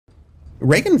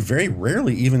Reagan very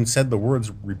rarely even said the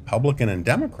words Republican and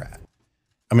Democrat.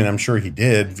 I mean, I'm sure he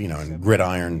did, in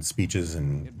gridiron speeches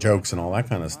and jokes and all that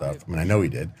kind of stuff. I mean, I know he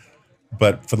did.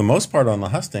 But for the most part on the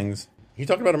hustings, he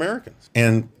talked about Americans.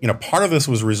 And, part of this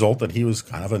was a result that he was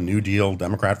kind of a New Deal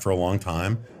Democrat for a long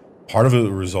time. Part of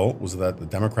the result was that the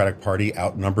Democratic Party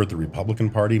outnumbered the Republican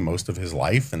Party most of his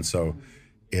life. And so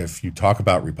if you talk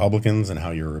about Republicans and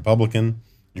how you're a Republican,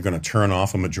 you're going to turn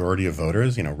off a majority of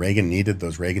voters. Reagan needed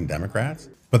those Reagan Democrats.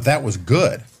 But that was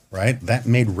good, right? That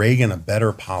made Reagan a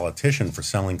better politician for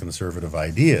selling conservative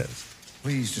ideas.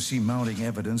 Pleased to see mounting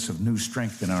evidence of new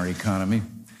strength in our economy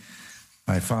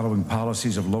by following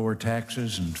policies of lower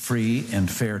taxes and free and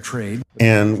fair trade.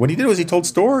 And what he did was he told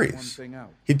stories.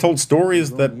 He told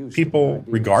stories that people,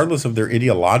 regardless of their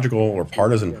ideological or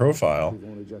partisan profile,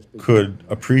 could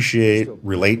appreciate,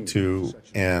 relate to,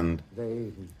 and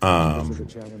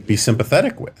be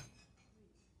sympathetic with.